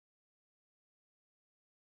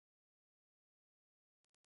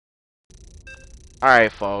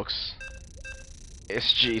Alright, folks.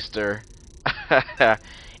 It's Gster.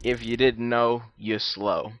 If you didn't know, you're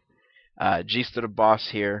slow. Gster the boss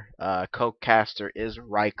here. Co-caster is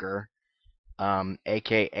Riker,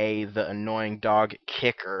 aka the annoying dog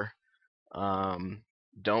kicker. Um,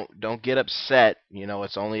 don't get upset. You know,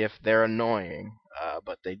 it's only if they're annoying.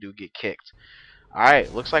 But they do get kicked.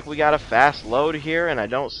 Alright, looks like we got a fast load here, and I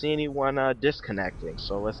don't see anyone disconnecting.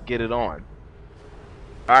 So let's get it on.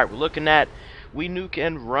 Alright, we're looking at We Nuke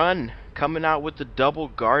and Run coming out with the double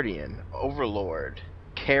Guardian, Overlord,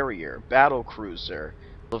 Carrier, Battle Cruiser,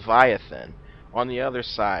 Leviathan. On the other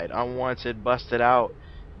side, Unwanted busted out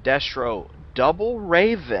Destro, Double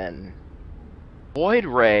Raven, Void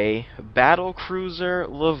Ray, Battle Cruiser,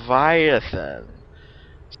 Leviathan.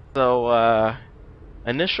 So,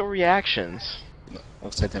 initial reactions.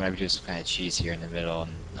 Looks like they might be just kind of cheese here in the middle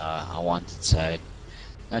on Unwanted side.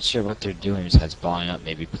 Not sure what they're doing besides balling up,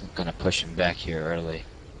 maybe gonna push him back here early.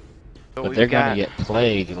 So But they're gonna get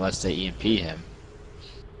plagued unless they EMP him.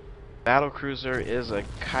 Battle Cruiser is a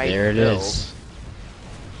kite There it build. is.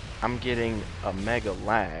 I'm getting a mega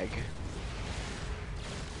lag.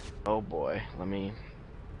 Oh boy, let me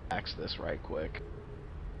axe this right quick.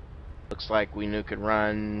 Looks like We Nuke and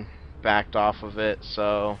Run backed off of it,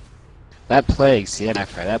 so That plague, see that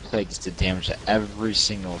backfire, that plague just did damage to every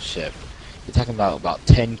single ship. You're talking about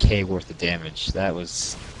 10k worth of damage. It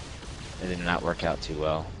did not work out too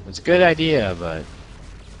well. It was a good idea, but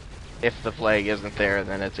if the plague isn't there,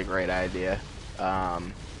 then it's a great idea.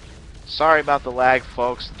 Sorry about the lag,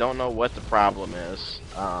 folks. Don't know what the problem is,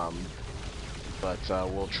 but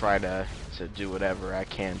we'll try to do whatever I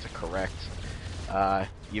can to correct.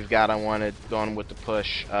 You've got Unwanted going with the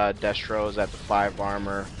push. Destro's at the 5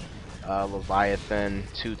 armor. Leviathan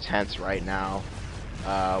 2 tenths right now.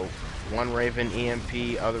 One Raven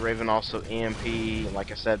EMP, other Raven also EMP.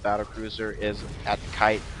 Like I said, Battle Cruiser is at the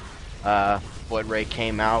kite. Void Ray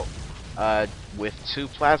came out with 2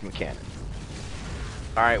 plasma cannon.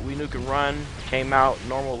 Alright, We Nuke and Run came out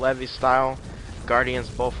normal levy style. Guardians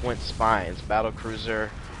both went spines. Battle Cruiser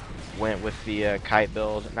went with the kite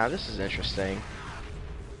build. Now this is interesting.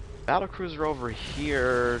 Battle Cruiser over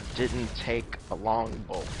here didn't take a long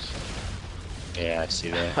bolt. yeah, I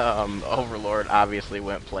see that. Overlord obviously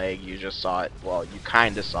went plague. You just saw it. Well, you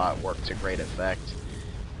kind of saw it work to great effect.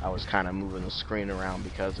 I was kind of moving the screen around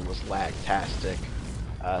because it was lag-tastic.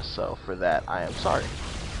 So for that, I am sorry.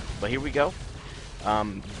 But here we go.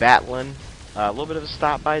 Battling. A little bit of a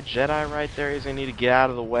stop by Jedi right there. He's going to need to get out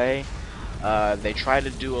of the way. They tried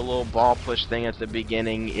to do a little ball push thing at the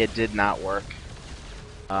beginning. It did not work.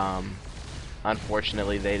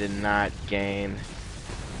 Unfortunately, they did not gain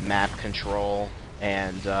map control,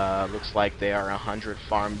 and looks like they are 100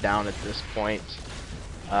 farm down at this point.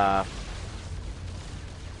 I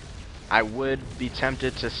would be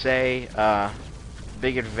tempted to say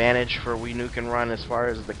big advantage for We Nuke and Run as far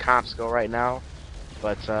as the comps go right now,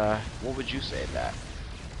 but what would you say to that?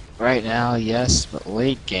 Right now, yes, but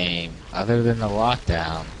late game, other than the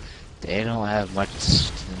lockdown, they don't have much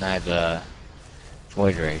to deny the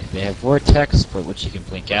Void Ray. They have Vortex, which you can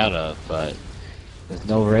blink out of, but with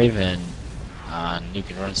no Raven on Nuke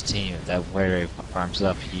and Run's team, if that Void Ray farms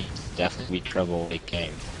up, he definitely be trouble late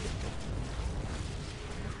game.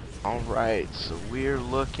 Alright, so we're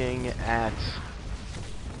looking at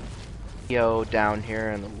EO down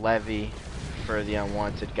here in the levy for the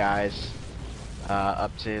Unwanted guys.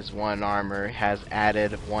 Up to his 1 armor, has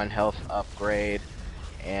added 1 health upgrade,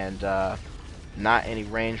 and not any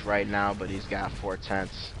range right now, but he's got 4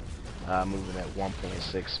 tenths, moving at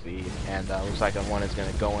 1.6 speed, and looks like Unwanted's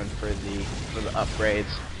going to go in for the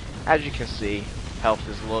upgrades. As you can see, health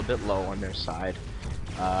is a little bit low on their side.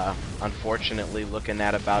 Unfortunately, looking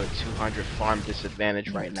at about a 200 farm disadvantage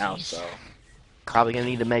right now, so probably going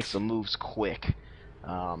to need to make some moves quick.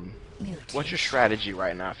 What's your strategy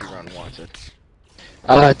right now if you're Unwanted?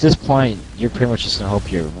 At this point, you're pretty much just gonna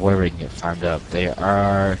hope your Void Ray can get farmed up.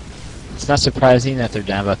 It's not surprising that they're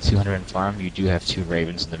down about 200 in farm. You do have 2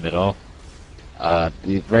 Ravens in the middle.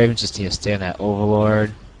 The Ravens just need to stay on that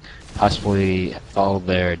Overlord, possibly follow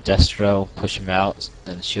their Destro, push him out,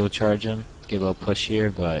 and shield charge him. Get a little push here,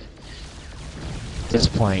 but at this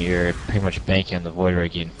point, you're pretty much banking on the Void Ray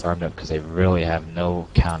getting farmed up because they really have no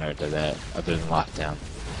counter to that other than lockdown.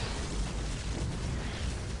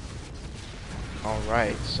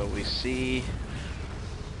 Alright, so we see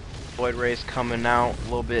Void Ray's coming out a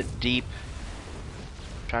little bit deep.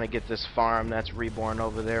 Trying to get this farm that's reborn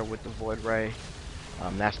over there with the Void Ray.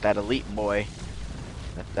 That's that elite boy.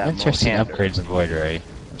 That Interesting Mohander. upgrades in Void Ray.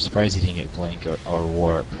 I'm surprised he didn't get Blink or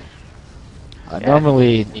Warp. Yeah.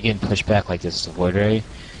 Normally, you can push back like this to Void Ray.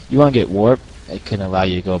 You want to get Warp, it can allow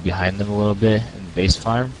you to go behind them a little bit and base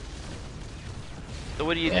farm, So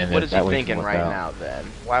and what is he that way it can thinking work right out. now then?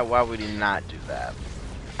 Why would he not do that?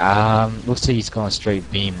 Looks like he's going straight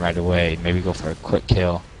beam right away. Maybe go for a quick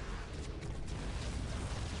kill.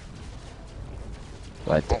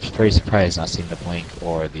 But Oh, I'm pretty surprised not seeing the blink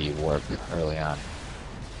or the warp early on.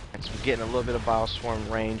 so we're getting a little bit of Bioswarm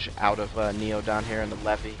range out of Neo down here in the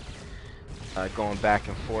levy. Going back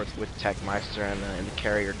and forth with Techmeister and the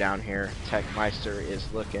carrier down here. Techmeister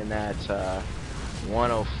is looking at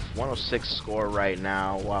 106 score right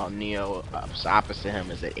now, while Neo opposite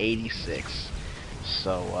him is at 86.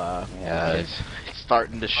 So Yeah, it's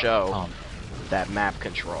starting to show um, that map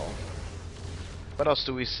control. What else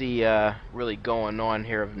do we see really going on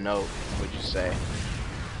here of note, would you say?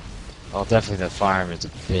 well, definitely the farm is a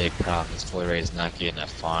big problem. This Void Ray is not getting that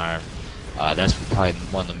farm. That's probably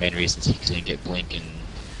one of the main reasons he couldn't get blink and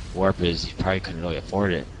warp is he probably couldn't really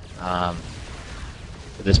afford it. At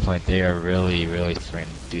this point, they are really suffering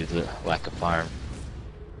due to the lack of farm.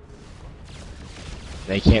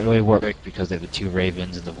 They can't really warp it because they have the two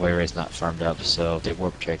Ravens and the Void Ray is not farmed up, so if they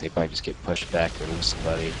warp check, they probably just get pushed back or lose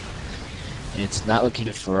somebody. And it's not looking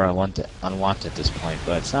good for Unwanted at this point,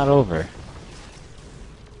 but it's not over.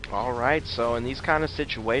 Alright, so in these kind of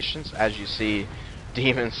situations, as you see,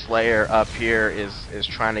 Demon Slayer up here is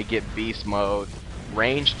trying to get beast mode.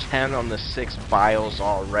 Range 10 on the 6 bios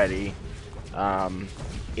already.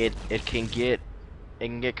 It can get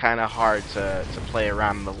kind of hard to play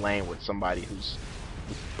around in the lane with somebody who's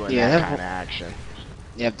doing that kind of action.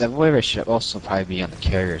 Yeah, the Void Ray should also probably be on the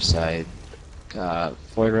carrier side.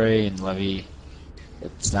 Void Ray and Levy,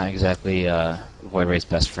 it's not exactly Void Ray's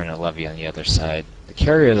best friend and Levy on the other side. The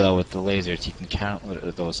carrier, though, with the lasers, he can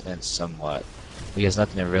counter those ends somewhat. He has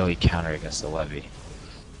nothing to really counter against the Levy.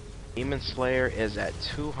 Demon Slayer is at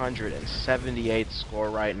 278 score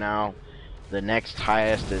right now. The next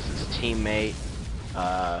highest is his teammate,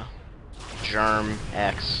 Germ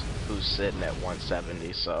X, who's sitting at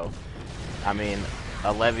 170. So, I mean,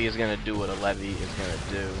 a Levy is going to do what a Levy is going to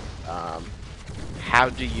do. How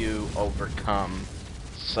do you overcome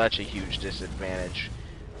such a huge disadvantage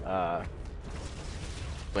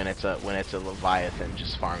when it's a Leviathan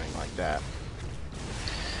just farming like that?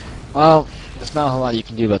 Well, there's not a whole lot you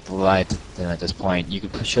can do about the Leviathan at this point. You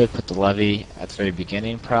should put the Levy at the very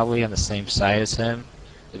beginning, probably on the same side as him,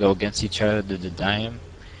 to go against each other to deny him,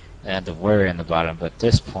 and the Warrior in the bottom. But at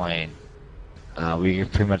this point, what you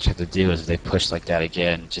pretty much have to do is if they push like that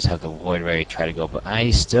again, just have the Void Ray try to go. But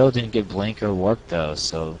I still didn't get Blink or Warp though,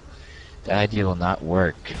 so that idea will not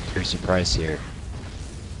work. Pretty surprised here.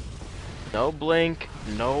 No blink,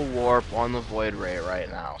 no warp on the Void Ray right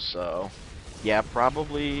now, so yeah,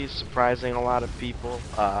 probably surprising a lot of people.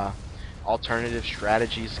 Alternative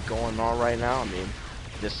strategies going on right now. I mean,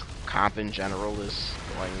 this comp in general is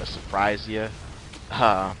going to surprise you.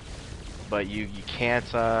 But you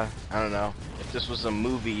can't, I don't know, if this was a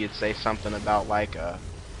movie, you'd say something about like a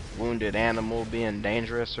wounded animal being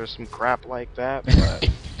dangerous or some crap like that, but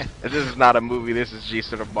this is not a movie, this is G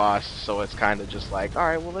to the Boss, so it's kind of just like,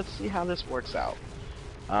 alright, well, let's see how this works out.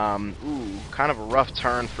 Ooh, kind of a rough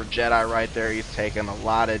turn for Jedi right there. He's taking a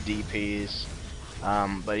lot of DPs,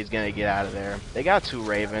 but he's gonna get out of there. They got two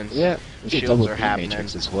Ravens. Yeah, Shields are happening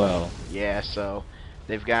Matrix as well. Yeah, so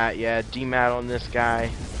they've got DMAT on this guy,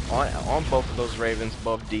 on both of those Ravens,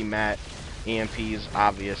 both DMAT, EMPs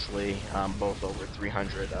obviously, both over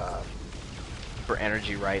 300 for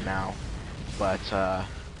energy right now. But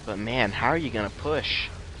man, how are you gonna push?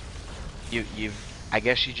 I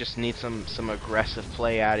guess you just need some aggressive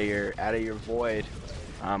play out of your Void,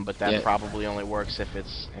 but that probably only works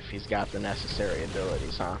if he's got the necessary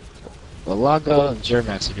abilities, huh? Well, Lago and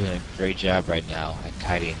Germax are doing a great job right now at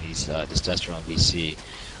kiting these this Destron VC.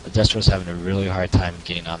 Destro's having a really hard time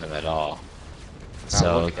getting on them at all.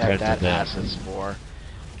 So look at that assets for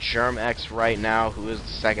Germ X right now, who is the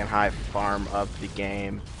second high farm of the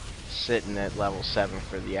game, sitting at level 7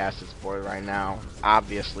 for the assets board right now.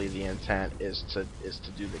 Obviously the intent is to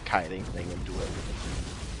do the kiting thing and do it,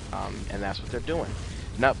 and that's what they're doing.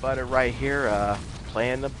 Nut Butter right here,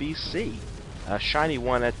 playing the BC, shiny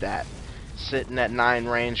one at that, sitting at 9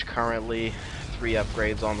 range currently, 3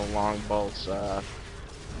 upgrades on the long bolts.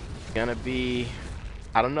 Gonna be,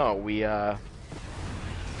 I don't know,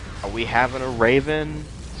 are we having a Raven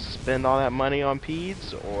spend all that money on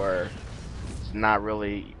Peds, or it's not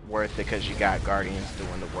really worth it because you got Guardians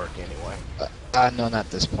doing the work anyway? No, not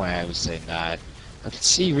at this point, I would say not. I can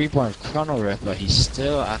see Reborn Chrono Rift, but he's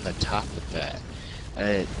still on the top of that.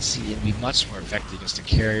 See, it'd be much more effective against the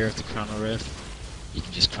carrier of the Chrono Rift. You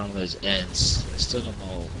can just chrono those ends. I still don't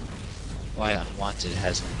know why Unwanted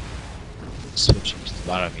hasn't switching to the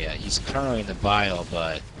bottom yet. He's currently in the bile,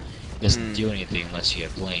 but he doesn't Hmm. do anything unless you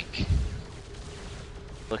have blink.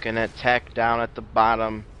 Looking at tech down at the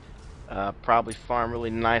bottom. Probably farm really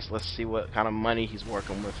nice. Let's see what kind of money he's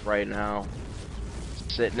working with right now.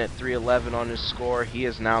 Sitting at 311 on his score. He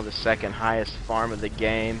is now the second highest farm of the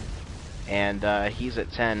game. And he's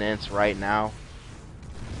at 10 ints right now.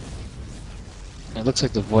 It looks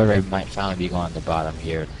like the Void Ray might finally be going on the bottom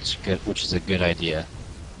here, which is a good idea.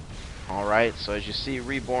 Alright, so as you see,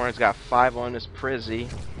 Reborn's got 5 on his Prizzy.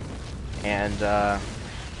 And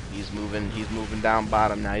he's moving down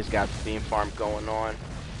bottom now. He's got the beam farm going on.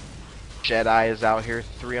 Jedi is out here,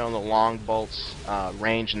 3 on the long bolts,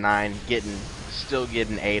 range 9, still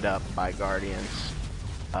getting ate up by Guardians.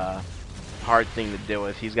 Hard thing to deal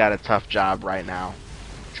with. He's got a tough job right now,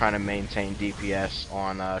 trying to maintain DPS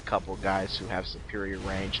on a couple guys who have superior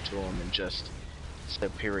range to him and just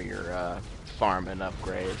superior farm and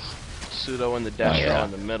upgrades. Pseudo in the Destro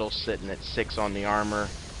in the middle, sitting at 6 on the armor,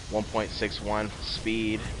 1.61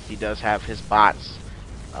 speed. He does have his bots.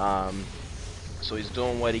 So he's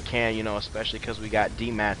doing what he can, you know, especially because we got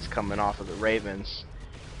D-Mats coming off of the Ravens.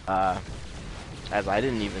 As I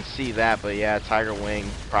didn't even see that, but yeah, Tiger Wing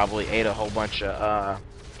probably ate a whole bunch of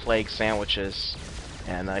plague sandwiches,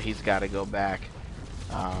 and he's got to go back.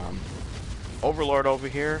 Overlord over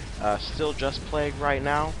here, still just plague right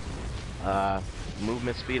now.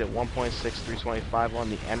 Movement speed at 1.6, 325 on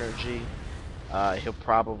the energy. He'll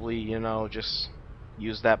probably, you know, just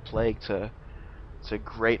use that plague to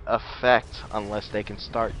great effect unless they can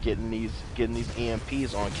start getting these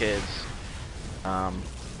EMPs on kids.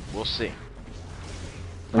 We'll see.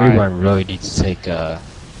 Everyone really needs to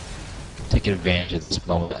take advantage of this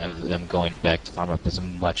moment of them going back to farm up as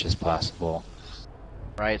much as possible.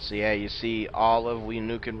 Right, so yeah, you see all of We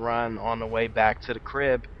Nuke and Run on the way back to the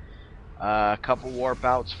crib. A couple warp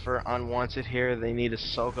outs for Unwanted here. They need to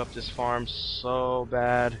soak up this farm so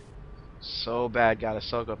bad. So bad, gotta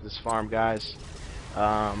soak up this farm, guys.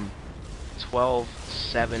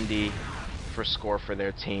 1270 for score for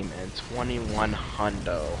their team and 21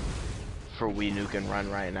 hundo for We Nuke and Run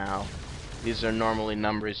right now. These are normally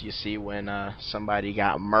numbers you see when somebody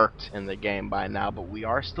got murked in the game by now, but we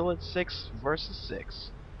are still at 6 versus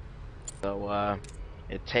 6. So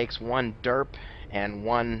it takes one derp and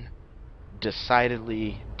one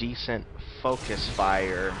decidedly decent focus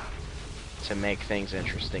fire to make things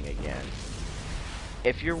interesting again.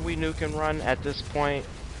 If you're We Nuke and Run at this point,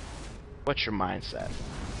 what's your mindset?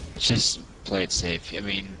 Just play it safe. I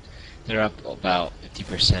mean, they're up about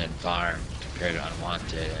 50% in farm compared to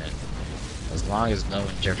Unwanted, and as long as no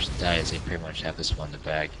one Jefferson dies, they pretty much have this one in the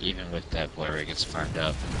bag, even with that Void Ray gets farmed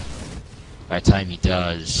up. By the time he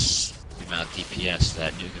does, the amount of DPS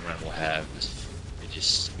that Nuke and Run will have is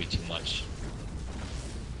just be too much.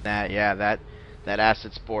 That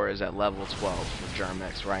acid spore is at level 12 for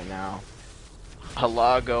Germex right now.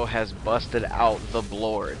 Halago has busted out the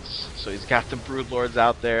Blords. So he's got the Broodlords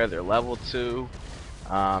out there, they're level 2.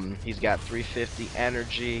 He's got 350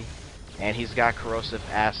 energy, and he's got corrosive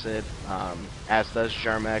acid, as does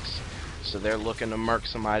Germex. So they're looking to murk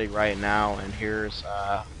somebody right now, and here's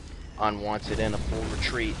Unwanted in a full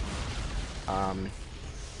retreat.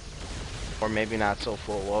 Or maybe not so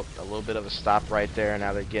full. Well, a little bit of a stop right there.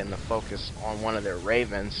 Now they're getting the focus on one of their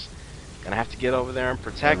Ravens. Gonna have to get over there and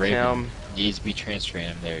protect him. Needs to be transferring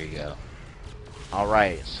him. There you go.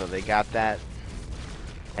 Alright, so they got that.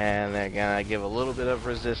 And they're gonna give a little bit of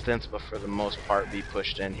resistance, but for the most part be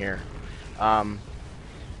pushed in here.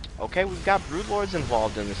 Okay, we've got Broodlords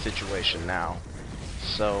involved in the situation now.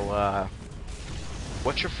 So,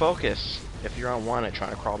 what's your focus if you're Unwanted trying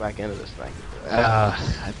to crawl back into this thing?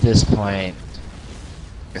 At this point,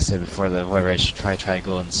 like I said before, the Void Ray should try to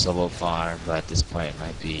go in solo farm, but at this point it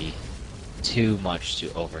might be too much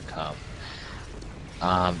to overcome.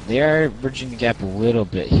 They are bridging the gap a little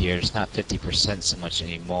bit here. It's not 50% so much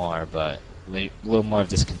anymore, but a little more of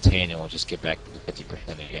this container will just get back to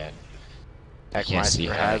 50% again.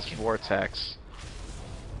 Heckmeister has Vortex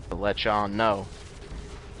to let y'all know.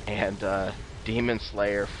 And Demon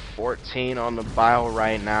Slayer 14 on the bile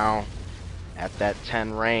right now at that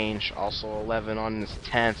 10 range, also 11 on his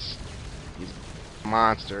tents. He's a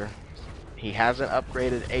monster. He hasn't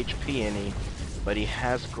upgraded HP any, but he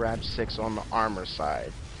has grabbed 6 on the armor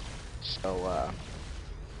side. So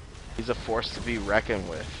he's a force to be reckoned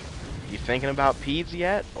with. You thinking about PEDs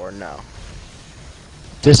yet, or no?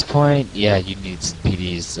 At this point, yeah, you need some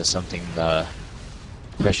PDs to something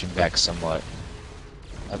pushing back somewhat.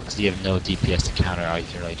 Because you have no DPS to counter, all you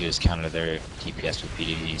can really do is counter their DPS with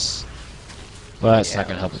PDs. But it's not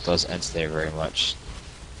going to help with those ends there very much.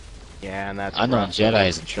 Yeah, and that's Unknown rough. Jedi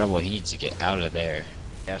is in trouble. He needs to get out of there.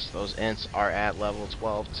 Yes, those ints are at level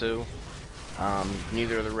 12 too.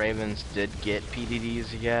 Neither of the Ravens did get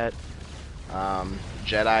PDDs yet.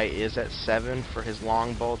 Jedi is at 7 for his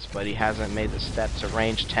long bolts, but he hasn't made the step to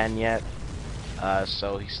range 10 yet.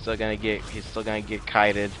 So he's still gonna get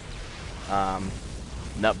kited.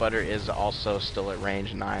 Nut Butter is also still at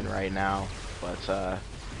range 9 right now, but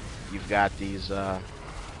you've got these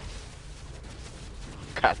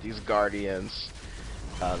Guardians.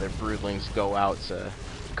 Their broodlings go out to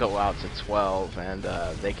 12, and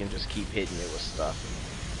they can just keep hitting you with stuff.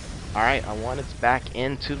 Alright, Unwanted's back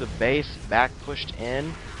into the base, back pushed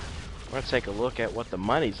in. We're gonna take a look at what the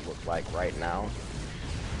monies look like right now.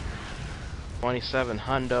 27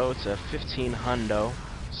 hundo to 15 hundo.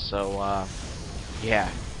 So yeah,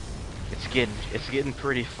 it's getting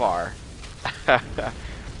pretty far.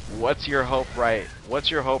 What's your hope right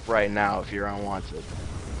now if you're Unwanted?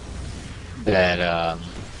 That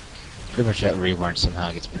pretty much that Reborn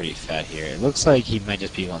somehow gets pretty fat here. It looks like he might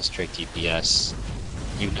just be on straight DPS,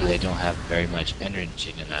 even though they don't have very much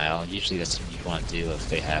energy denial. Usually that's something you want to do if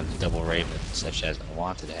they have double Raven, such as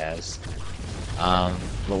Unwanted has. But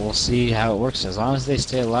we'll see how it works. As long as they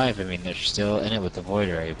stay alive, I mean, they're still in it with the Void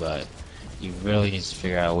Ray, but he really needs to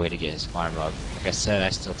figure out a way to get his farm up. Like I said, I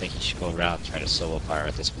still think he should go around and try to solo fire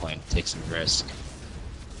at this point, take some risk.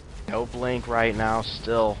 No blink right now,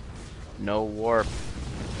 still no warp.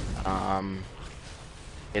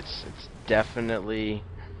 It's definitely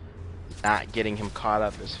not getting him caught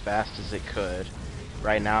up as fast as it could.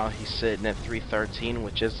 Right now he's sitting at 313,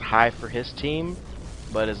 which is high for his team,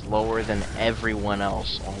 but is lower than everyone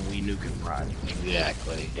else on We Nuke and Run.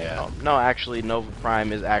 Exactly, yeah. No, actually, Nova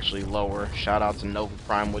Prime is actually lower. Shout out to Nova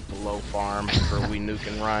Prime with the low farm for We Nuke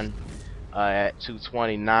and Run at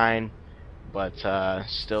 229, but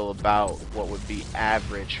still about what would be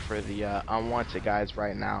average for the Unwanted guys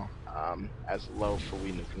right now, as low for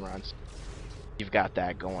We Nuke and Runs. You've got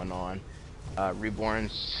that going on.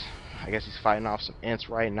 Reborn's, I guess he's fighting off some ints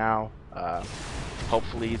right now.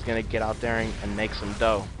 Hopefully he's gonna get out there and make some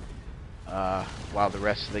dough, while the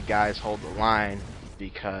rest of the guys hold the line,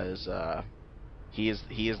 because he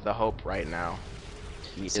is the hope right now.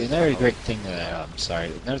 See, another great thing that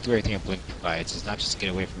another great thing that Blink provides is not just to get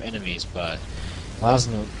away from enemies, but allows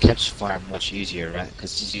them to catch farm much easier, right?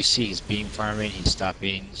 Because as you see, he's beam farming, he's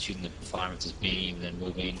stopping, shooting the farm with his beam, then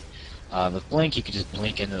moving. With Blink, you can just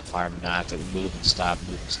blink into the farm, not have to move and stop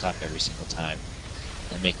every single time,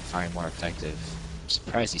 and make the farming more effective. I'm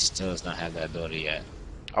surprised he still does not have that ability yet.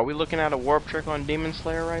 Are we looking at a warp trick on Demon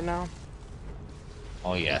Slayer right now?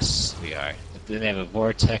 Oh yes, we are. If they have a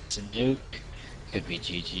Vortex and Nuke, could be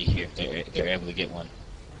GG here if they're able to get one.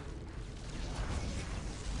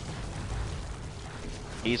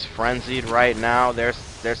 He's frenzied right now. There's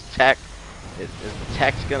tech. Is the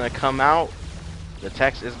tech's gonna come out? The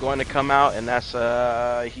text is going to come out, and that's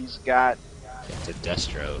he's got the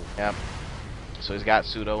Destro. Yep. So he's got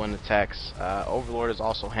pseudo in the text. Overlord is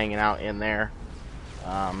also hanging out in there.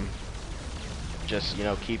 Just, you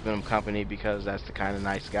know, keeping him company because that's the kind of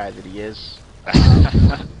nice guy that he is.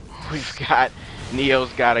 We've got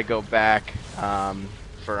Neo's got to go back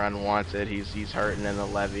for Unwanted. He's hurting in the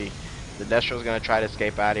levy. The Destro's gonna try to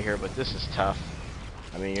escape out of here, but this is tough.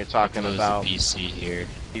 I mean, you're talking about BC here.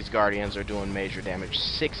 These Guardians are doing major damage.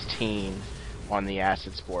 16 on the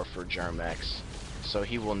acid spore for Germex, so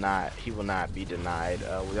he will not be denied.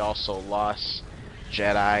 We also lost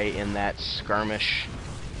Jedi in that skirmish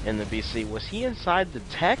in the BC. Was he inside the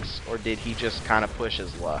text, or did he just kind of push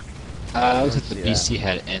his luck? It was that the BC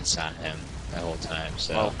had ints on him the whole time.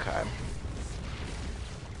 So okay.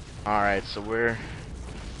 All right, so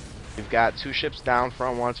we've got 2 ships down for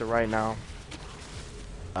Unwanted right now.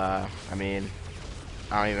 I mean,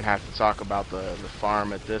 I don't even have to talk about the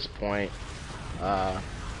farm at this point.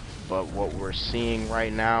 But what we're seeing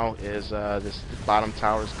right now is this bottom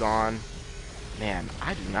tower's gone. Man,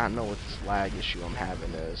 I do not know what this lag issue I'm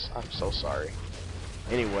having is. I'm so sorry.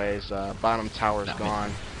 Anyways, bottom tower's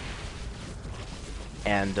gone.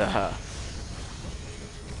 And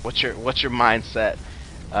what's your mindset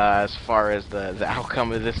as far as the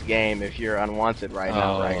outcome of this game if you're Unwanted right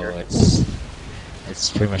now, Riker? It's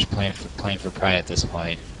pretty much playing for pride at this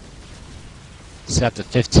point. He's got the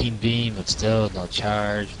 15 beam, but still no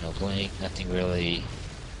charge, no blink, nothing really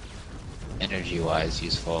energy-wise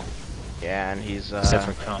useful. Yeah, and he's except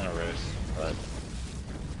for Chrono Ruth, but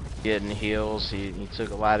getting heals. He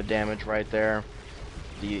took a lot of damage right there.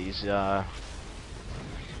 These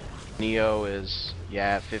Neo is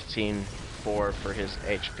at 15.4 for his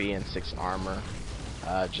HP and 6 armor.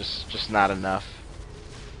 Just not enough.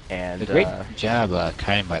 The And great job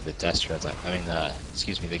kiting by the Destro's,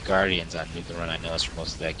 excuse me, the Guardians on Nuke and Run, I noticed for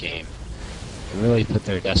most of that game. They really put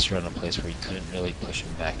their Destro in a place where you couldn't really push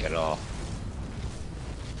him back at all.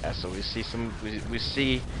 yeah, so we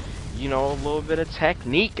see, you know, a little bit of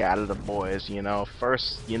technique out of the boys. You know,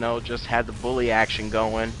 first, you know, just had the bully action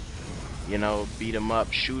going. You know, beat him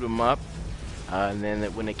up, shoot him up. And then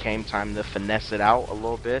when it came time to finesse it out a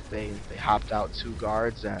little bit, they hopped out 2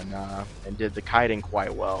 guards and did the kiting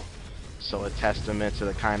quite well. So a testament to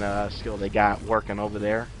the kind of skill they got working over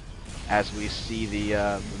there. As we see the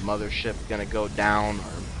mothership gonna go down,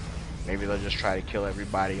 or maybe they'll just try to kill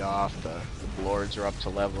everybody off. The Blords are up to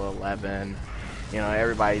level 11. You know,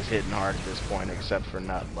 everybody's hitting hard at this point except for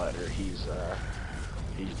Nut Butter. He's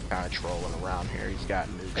kind of trolling around here. He's got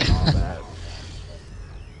nuke and all that.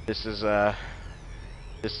 This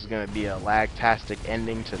is gonna be a lag-tastic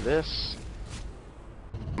ending to this.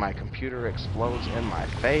 My computer explodes in my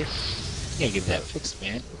face. You gotta get that fixed,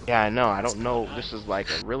 man. Yeah, I know. I don't know. This is like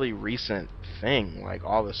a really recent thing. Like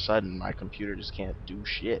all of a sudden, my computer just can't do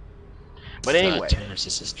shit. But It's anyway,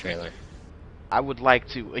 Terminus's trailer. I would like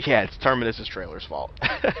to. Yeah, it's Terminus's trailer's fault.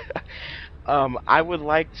 I would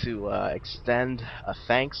like to extend a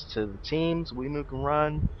thanks to the teams We Nuke and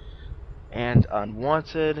Run and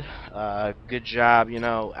Unwanted. Good job, you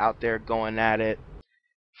know, out there going at it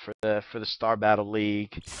for the StarBattle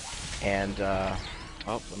League. And oh,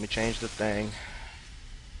 let me change the thing.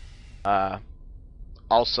 Uh,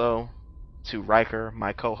 Also to Riker,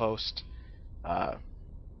 my co-host, uh,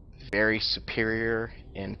 very superior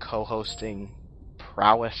in co-hosting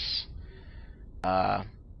prowess. Uh,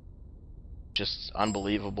 just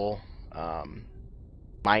unbelievable.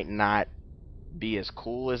 Might not be as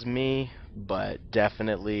cool as me, but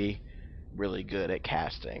definitely really good at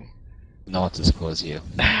casting. No one to disclose you.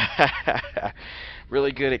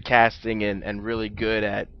 Really good at casting and really good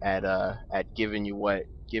at giving you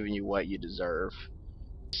what you deserve.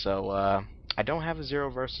 So I don't have a 0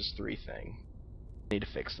 versus 3 thing. I need to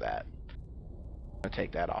fix that. I'm gonna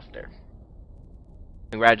take that off there.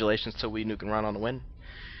 Congratulations to We Nuke and Run on the win.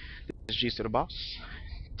 This is G to the Boss.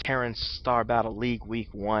 Terran StarBattle League Week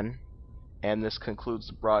 1, and this concludes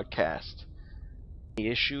the broadcast. Any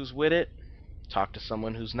issues with it? Talk to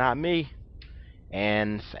someone who's not me,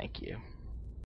 and thank you.